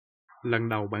Lần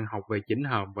đầu bạn học về chỉnh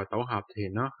hợp và tổ hợp thì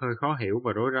nó hơi khó hiểu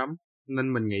và rối rắm,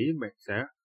 nên mình nghĩ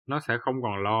nó sẽ không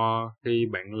còn lo khi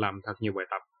bạn làm thật nhiều bài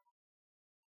tập.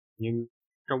 Nhưng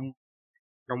trong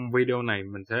trong video này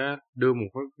mình sẽ đưa một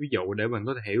cái ví dụ để bạn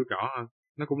có thể hiểu rõ hơn.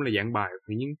 Nó cũng là dạng bài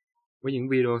với những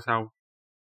video sau.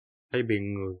 Thay vì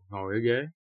người ngồi ở ghế,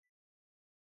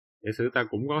 giả sử ta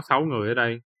cũng có 6 người ở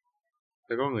đây.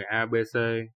 Ta có người A, B, C,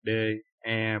 D,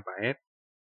 E và F.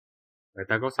 Vậy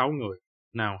ta có 6 người.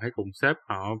 Nào hãy cùng xếp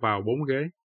họ vào 4 ghế.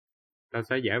 Ta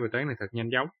sẽ giải bài toán này thật nhanh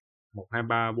chóng. 1, 2,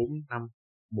 3, 4, 5,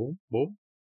 4, 4.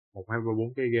 1, 2, 3,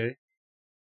 4 cái ghế.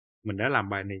 Mình đã làm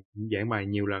bài này, dạng bài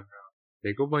nhiều lần rồi. Thì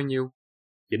có bao nhiêu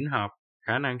chỉnh hợp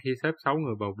khả năng khi xếp 6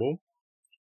 người vào 4?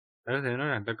 Ta có thể nói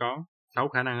rằng ta có 6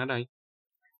 khả năng ở đây.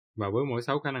 Và với mỗi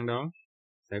 6 khả năng đó,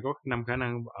 sẽ có 5 khả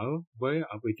năng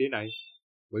ở vị trí này.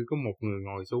 Với có một người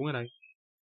ngồi xuống ở đây.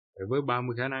 Vậy với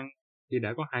 30 khả năng, khi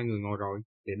đã có 2 người ngồi rồi,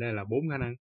 thì đây là 4 khả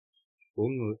năng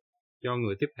cho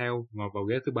người tiếp theo ngồi vào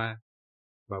ghế thứ 3.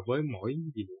 Và với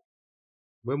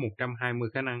 120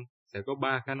 khả năng, sẽ có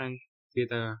 3 khả năng khi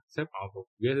ta xếp họ vào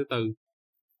ghế thứ 4.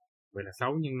 Vậy là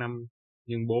 6 nhân 5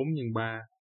 nhân 4 nhân 3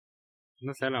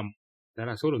 nó sẽ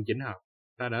là số lượng chỉnh hợp.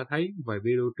 Ta đã thấy vài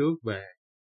video trước về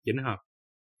chỉnh hợp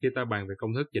khi ta bàn về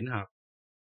công thức chỉnh hợp.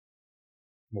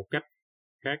 Một cách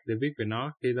khác để viết về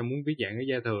nó khi ta muốn viết dạng ở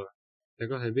gia thừa, ta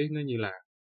có thể viết nó như là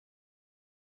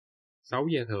 6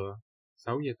 gia thừa.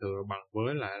 6 gia thừa bằng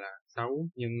với lại là 6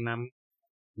 nhân 5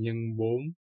 nhân 4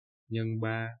 nhân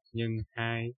 3 nhân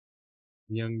 2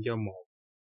 nhân cho 1.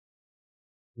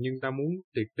 Nhưng ta muốn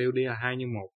triệt tiêu đi là 2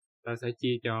 nhân 1, ta sẽ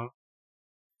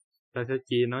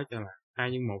chia nó cho là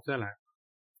 2 nhân 1 sẽ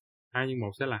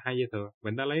là 2 gia thừa.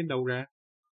 Vậy ta lấy đâu ra?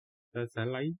 Ta sẽ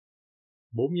lấy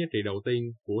 4 giá trị đầu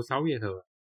tiên của 6 gia thừa.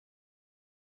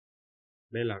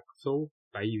 Đây là số,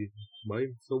 bởi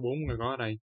số 4 người có ở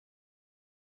đây.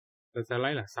 Ta sẽ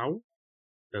lấy là 6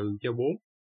 trừ cho 4.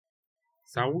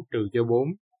 6 trừ cho 4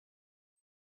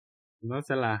 nó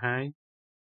sẽ là 2.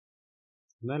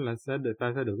 Nó là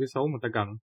ta sẽ được cái số mà ta cần.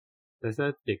 Ta sẽ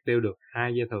triệt tiêu được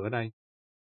 2 gia thừa ở đây.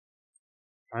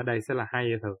 Ở đây sẽ là 2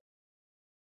 gia thừa.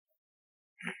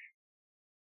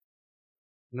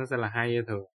 Nó sẽ là 2 gia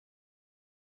thừa.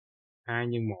 2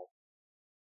 nhân 1.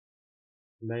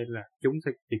 Đây là chúng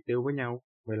sẽ triệt tiêu với nhau.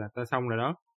 Vậy là ta xong rồi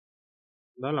đó.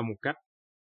 Đó là một cách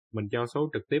mình cho số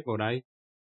trực tiếp vào đây.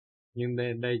 Nhưng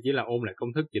đây chỉ là ôn lại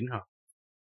công thức chỉnh hợp.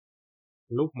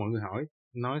 Lúc mọi người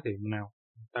nói thì nào,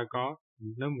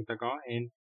 nếu mà ta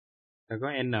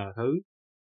có n thứ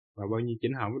và bao nhiêu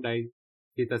chỉnh hợp ở đây,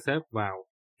 khi ta xếp vào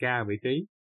k vị trí,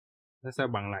 nó sẽ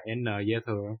bằng là n gia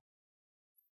thừa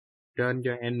trên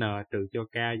cho n trừ cho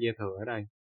k gia thừa ở đây.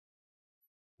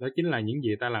 Đó chính là những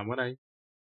gì ta làm ở đây.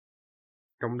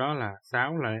 Trong đó là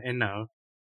 6 là n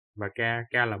và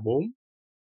k là 4.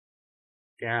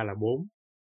 K là 4.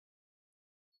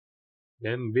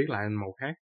 Để mình viết lại màu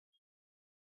khác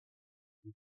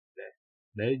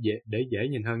để dễ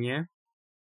nhìn hơn nhé.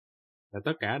 Và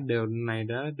tất cả điều này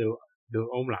đã được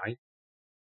ôn lại.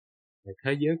 Về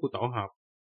thế giới của tổ hợp,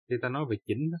 khi ta nói về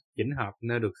chỉnh hợp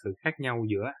nên được sự khác nhau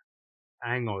giữa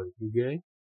ai ngồi ghế.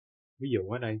 Ví dụ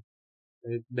ở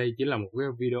đây chỉ là một cái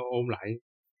video ôn lại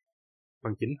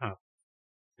phần chỉnh hợp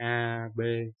A, B,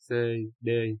 C, D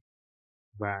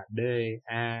và D,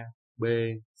 A, B,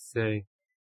 C.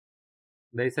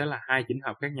 Đây sẽ là 2 chỉnh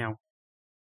hợp khác nhau.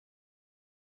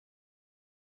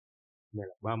 Đây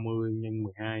là 30 nhân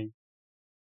 12.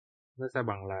 Nó sẽ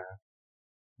bằng là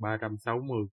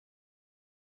 360.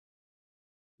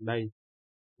 Đây.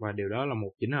 Và điều đó là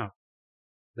một chỉnh hợp.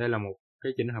 Đây là một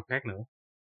cái chỉnh hợp khác nữa.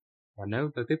 Và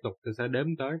nếu ta tiếp tục, ta sẽ đếm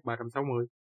tới 360.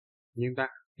 Nhưng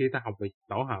khi ta học về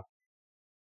tổ hợp,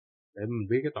 để mình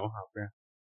viết cái tổ hợp ra,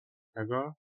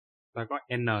 ta có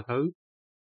n thứ,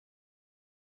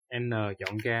 n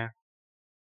chọn k,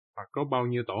 hoặc có bao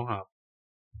nhiêu tổ hợp.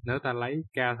 Nếu ta lấy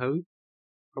k thứ,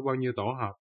 có bao nhiêu tổ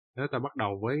hợp. Nếu ta bắt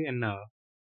đầu với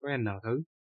có n thứ,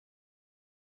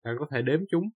 ta có thể đếm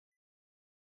chúng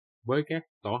với các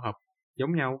tổ hợp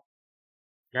giống nhau.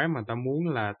 Cái mà ta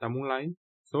muốn lấy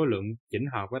số lượng chỉnh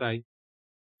hợp ở đây.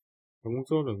 Ta muốn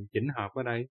số lượng chỉnh hợp ở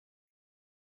đây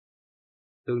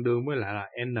tương đương với lại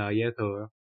là n gia thừa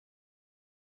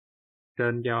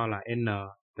trên cho là n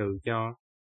trừ cho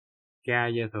k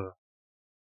gia thừa.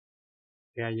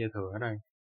 K gia thừa ở đây.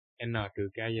 N trừ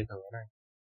k gia thừa ở đây.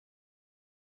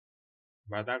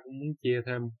 Và ta cũng muốn chia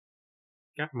thêm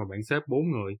cách mà bạn xếp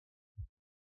 4 người.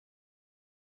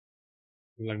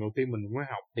 Lần đầu tiên mình mới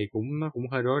học thì nó cũng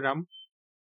hơi rối rắm.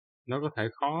 Nó có thể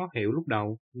khó hiểu lúc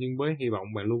đầu, nhưng với hy vọng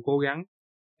bạn luôn cố gắng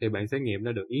thì bạn sẽ nghiệm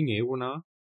ra được ý nghĩa của nó.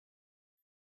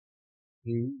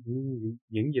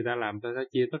 những gì ta làm ta sẽ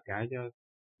chia tất cả cho,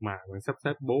 mà bạn sắp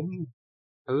xếp 4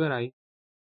 thứ ở đây.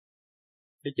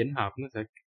 Cái chỉnh hợp nó sẽ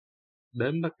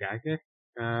đếm tất cả các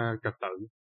trật tự,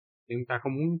 nhưng ta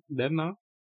không muốn đếm nó,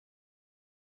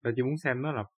 ta chỉ muốn xem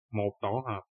nó là một tổ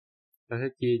hợp. Ta sẽ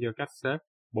chia cho cách xếp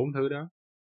 4 thứ đó,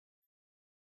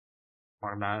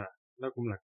 hoặc là nó cũng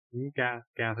là những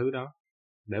ca thứ đó,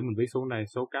 để mình viết xuống đây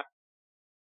số cách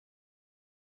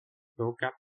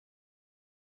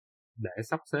để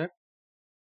sắp xếp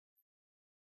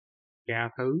ca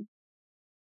thứ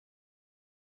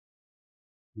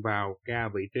vào ca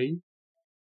vị trí.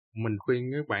 Mình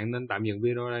khuyên các bạn nên tạm dừng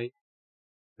video đây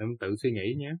để mình tự suy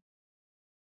nghĩ nhé.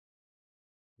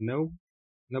 Nếu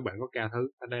bạn có ca thứ,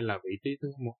 ở đây là vị trí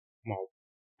thứ 1,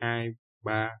 2,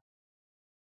 3,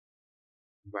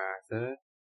 và sẽ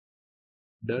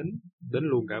đến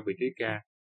luôn cả vị trí ca.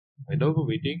 Vậy đối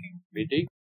với vị trí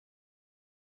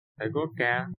phải có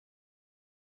ca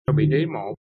cho vị trí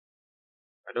 1,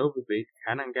 và đối với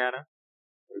khả năng ca đó,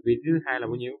 vị trí thứ hai là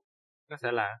bao nhiêu? Nó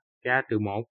sẽ là ca trừ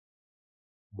 1,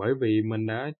 bởi vì mình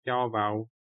đã cho vào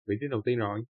vị trí đầu tiên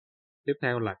rồi. Tiếp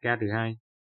theo là ca trừ 2,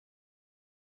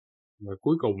 và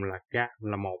cuối cùng là ca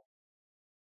là 1.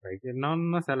 Vậy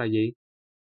nó sẽ là gì?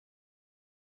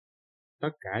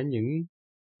 Tất cả những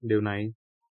điều này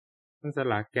nó sẽ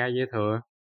là ca dư thừa.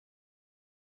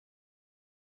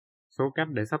 Số cách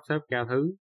để sắp xếp ca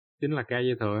thứ chính là ca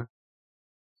dư thừa.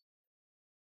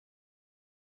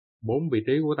 4 vị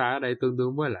trí của ta ở đây tương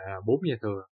đương với lại là 4 dư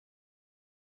thừa.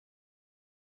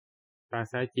 Ta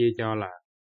sẽ chia cho là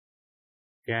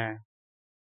ca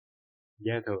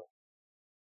dư thừa.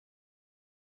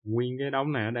 Nguyên cái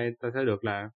đống này ở đây ta sẽ được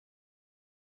là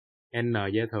n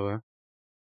dư thừa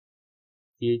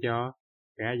chia cho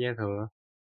ca dư thừa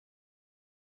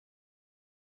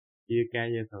chia ca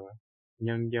dư thừa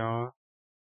nhân cho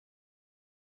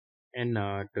n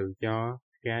trừ cho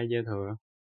ca dư thừa,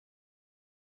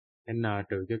 n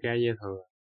trừ cho ca dư thừa,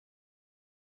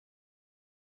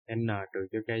 n trừ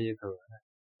cho ca dư thừa.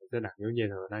 Mình sẽ đặt dấu dư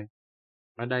thừa ở đây.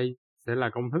 Ở đây sẽ là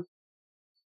công thức.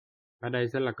 Ở đây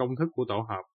sẽ là công thức của tổ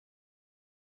hợp.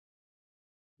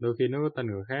 Đôi khi nó có tên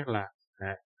người khác là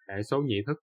hệ số nhị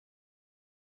thức.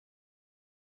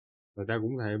 Người ta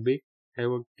cũng có thể viết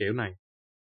theo kiểu này.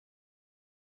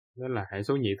 Đó là hệ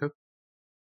số nhị thức.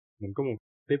 Mình có một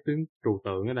tiếp tuyến trừu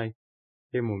tượng ở đây.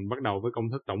 Khi mình bắt đầu với công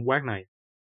thức tổng quát này.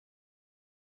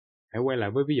 Hãy quay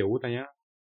lại với ví dụ của ta nhé.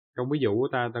 Trong ví dụ của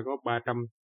ta có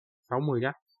 360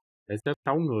 cách để xếp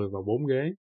 6 người vào 4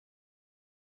 ghế.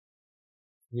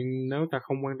 Nhưng nếu ta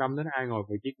không quan tâm đến ai ngồi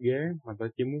vào chiếc ghế, mà ta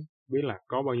chỉ muốn biết là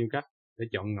có bao nhiêu cách để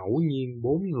chọn ngẫu nhiên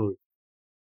 4 người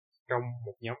trong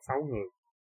một nhóm 6 người.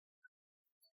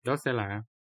 Đó sẽ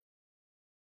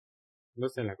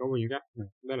là có bao nhiêu cách?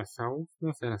 Đó là 6.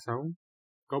 Nó sẽ là 6.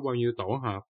 Có bao nhiêu tổ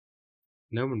hợp?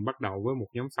 Nếu mình bắt đầu với một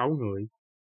nhóm 6 người,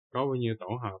 có bao nhiêu tổ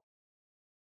hợp?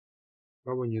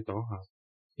 Có bao nhiêu tổ hợp?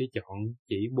 Khi chọn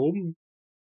chỉ 4.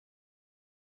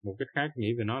 Một cách khác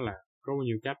nghĩ về nó là có bao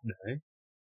nhiêu cách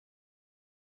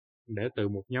để từ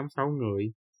một nhóm 6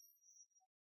 người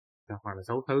hoặc là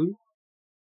 6 thứ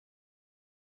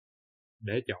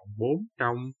để chọn 4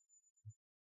 trong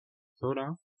số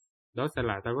đó. Đó sẽ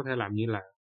là ta có thể làm như là,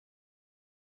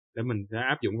 để mình sẽ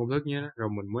áp dụng công thức nhé, rồi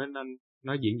mình mới nên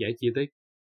nói diễn giải chi tiết.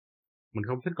 Mình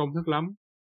không thích công thức lắm,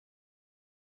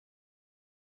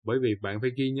 bởi vì bạn phải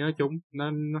ghi nhớ chúng,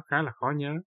 nó khá là khó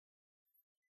nhớ.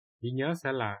 Ghi nhớ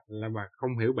sẽ là bạn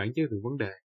không hiểu bản chất từ vấn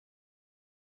đề.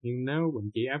 Nhưng nếu bạn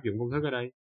chỉ áp dụng công thức ở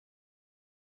đây,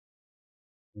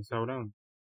 sau đó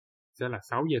sẽ là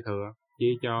 6 dư thừa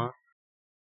chia cho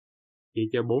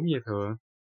 4 dư thừa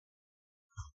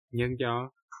nhân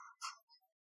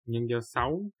cho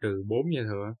 6 trừ 4 dư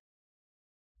thừa.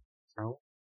 6.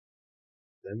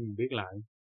 Để mình viết lại.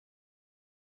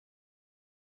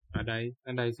 Ở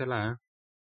đây sẽ là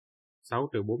 6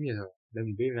 trừ 4 dư thừa. Để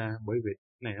mình viết ra, bởi vì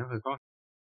này nó hơi khó.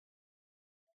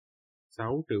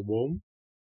 6 trừ 4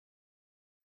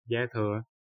 dư thừa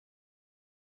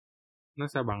nó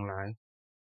sẽ bằng lại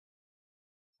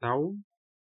 6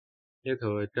 dư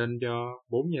thừa trên cho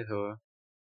 4 dư thừa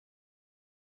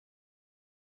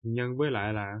nhân với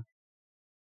lại là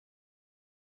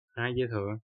 2 dư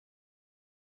thừa.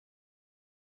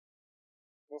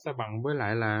 Nó sẽ bằng với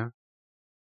lại là,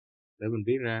 để mình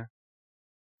viết ra,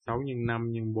 6 nhân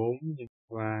 5 nhân 4 nhân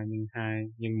 3 nhân 2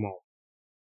 nhân 1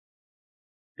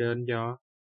 trên cho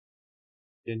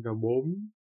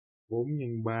 4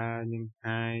 nhân 3 nhân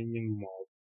 2 nhân 1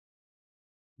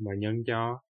 và nhân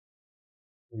cho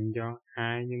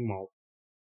 2 nhân 1.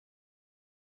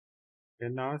 Cái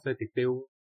đó sẽ triệt tiêu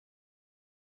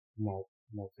 1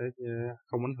 sẽ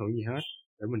không ảnh hưởng gì hết.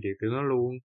 để mình triệt tiêu nó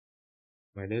luôn.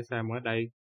 Vậy để xem ở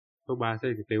đây, số 3 sẽ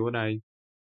triệt tiêu ở đây,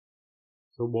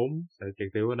 số 4 sẽ triệt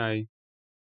tiêu ở đây.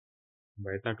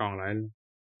 Vậy ta còn lại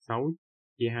 6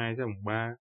 chia 2 sẽ bằng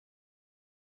 3.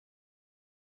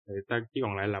 Vậy ta chỉ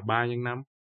còn lại là 3 nhân 5.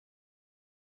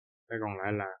 Ta còn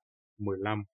lại là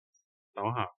 15 tổ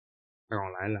hợp. Ta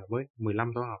còn lại là với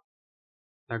 15 tổ hợp.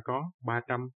 Ta có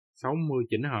 360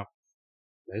 chỉnh hợp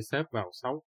để xếp vào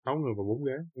 6 người và 4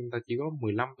 ghế, nhưng ta chỉ có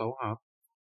 15 tổ hợp.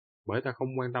 Bởi ta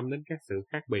không quan tâm đến các sự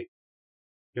khác biệt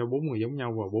cho 4 người giống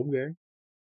nhau vào 4 ghế.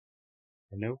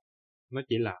 Thì nếu nó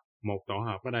chỉ là một tổ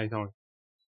hợp ở đây thôi,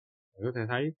 bạn có thể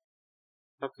thấy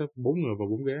sắp xếp 4 người vào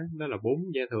 4 ghế, đó là 4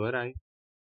 gia thừa ở đây.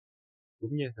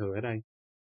 4 gia thừa ở đây,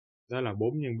 đó là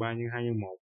 4 nhân 3 nhân 2 nhân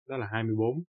 1, đó là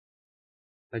 24.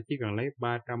 Ta chỉ cần lấy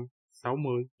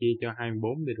 360 chia cho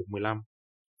 24 để được 15.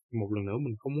 Một lần nữa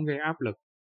mình không muốn gây áp lực,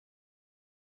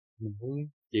 mình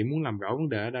chỉ muốn làm rõ vấn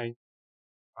đề ở đây.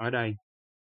 Ở đây,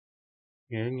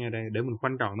 nghe đây, để mình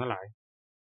khoanh tròn nó lại.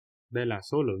 Đây là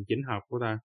số lượng chỉnh hợp của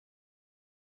ta.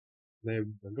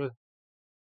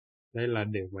 Đây là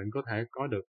điều bạn có thể có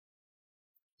được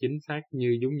chính xác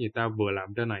như giống như ta vừa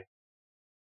làm trên này.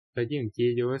 Ta chỉ cần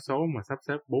chia vô cái số mà sắp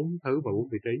xếp 4 thứ và 4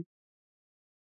 vị trí.